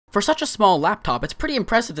For such a small laptop, it's pretty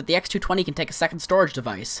impressive that the X220 can take a second storage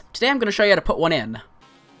device. Today I'm going to show you how to put one in.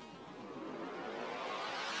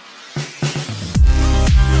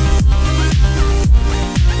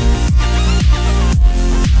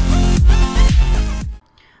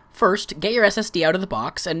 First, get your SSD out of the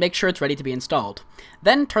box and make sure it's ready to be installed.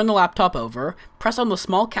 Then turn the laptop over, press on the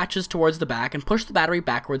small catches towards the back and push the battery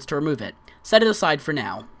backwards to remove it. Set it aside for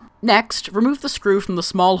now. Next, remove the screw from the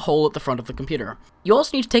small hole at the front of the computer. You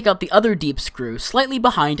also need to take out the other deep screw, slightly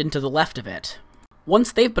behind and to the left of it.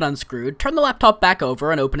 Once they've been unscrewed, turn the laptop back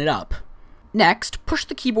over and open it up. Next, push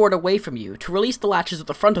the keyboard away from you to release the latches at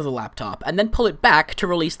the front of the laptop, and then pull it back to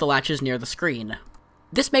release the latches near the screen.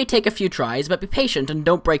 This may take a few tries, but be patient and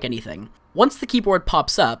don't break anything. Once the keyboard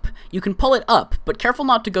pops up, you can pull it up, but careful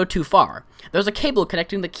not to go too far. There's a cable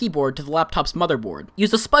connecting the keyboard to the laptop's motherboard.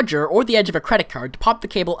 Use a spudger or the edge of a credit card to pop the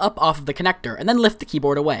cable up off of the connector, and then lift the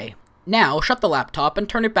keyboard away. Now, shut the laptop and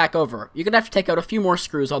turn it back over. You're gonna have to take out a few more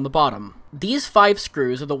screws on the bottom. These 5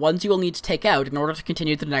 screws are the ones you will need to take out in order to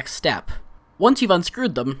continue to the next step. Once you've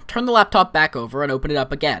unscrewed them, turn the laptop back over and open it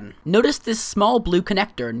up again. Notice this small blue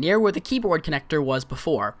connector near where the keyboard connector was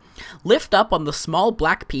before. Lift up on the small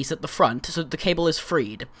black piece at the front so that the cable is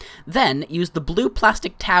freed. Then, use the blue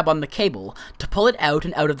plastic tab on the cable to pull it out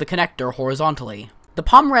and out of the connector horizontally. The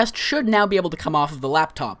palm rest should now be able to come off of the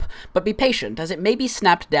laptop, but be patient as it may be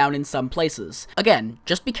snapped down in some places. Again,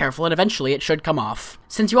 just be careful and eventually it should come off.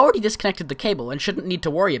 Since you already disconnected the cable and shouldn't need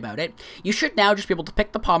to worry about it, you should now just be able to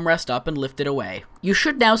pick the palm rest up and lift it away. You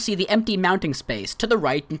should now see the empty mounting space to the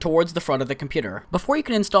right and towards the front of the computer. Before you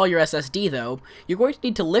can install your SSD though, you're going to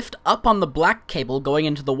need to lift up on the black cable going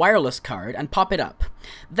into the wireless card and pop it up.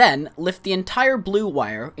 Then, lift the entire blue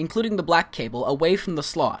wire, including the black cable, away from the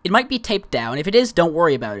slot. It might be taped down. If it is, don't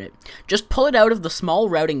worry about it. Just pull it out of the small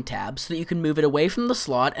routing tab so that you can move it away from the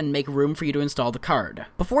slot and make room for you to install the card.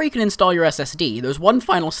 Before you can install your SSD, there's one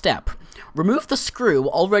final step. Remove the screw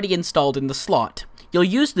already installed in the slot. You'll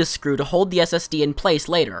use this screw to hold the SSD in place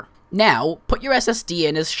later. Now, put your SSD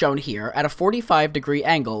in as shown here at a 45-degree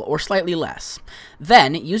angle or slightly less.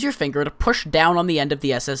 Then, use your finger to push down on the end of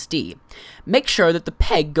the SSD. Make sure that the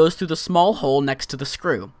peg goes through the small hole next to the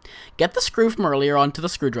screw. Get the screw from earlier onto the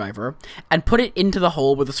screwdriver, and put it into the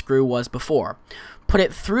hole where the screw was before. Put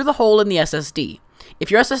it through the hole in the SSD.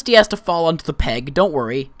 If your SSD has to fall onto the peg, don't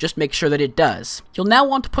worry, just make sure that it does. You'll now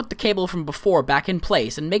want to put the cable from before back in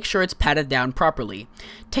place and make sure it's patted down properly.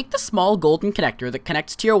 Take the small golden connector that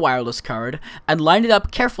connects to your wireless card and line it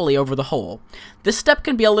up carefully over the hole. This step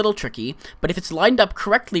can be a little tricky, but if it's lined up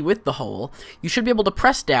correctly with the hole, you should be able to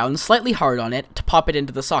press down slightly hard on it to pop it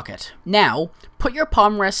into the socket. Now, put your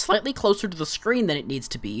palm rest slightly closer to the screen than it needs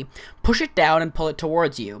to be, push it down and pull it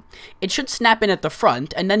towards you. It should snap in at the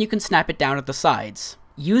front, and then you can snap it down at the sides.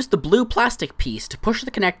 Use the blue plastic piece to push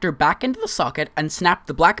the connector back into the socket and snap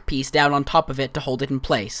the black piece down on top of it to hold it in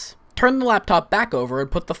place. Turn the laptop back over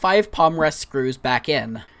and put the 5 palm rest screws back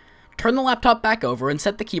in. Turn the laptop back over and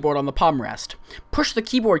set the keyboard on the palm rest. Push the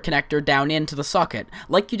keyboard connector down into the socket,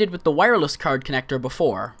 like you did with the wireless card connector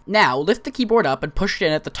before. Now, lift the keyboard up and push it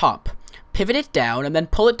in at the top. Pivot it down and then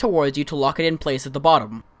pull it towards you to lock it in place at the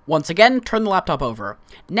bottom. Once again, turn the laptop over.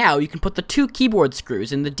 Now you can put the 2 keyboard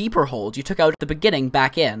screws in the deeper holes you took out at the beginning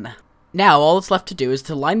back in. Now all that's left to do is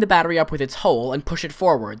to line the battery up with its hole and push it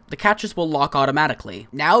forward. The catches will lock automatically.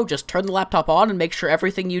 Now just turn the laptop on and make sure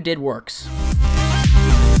everything you did works.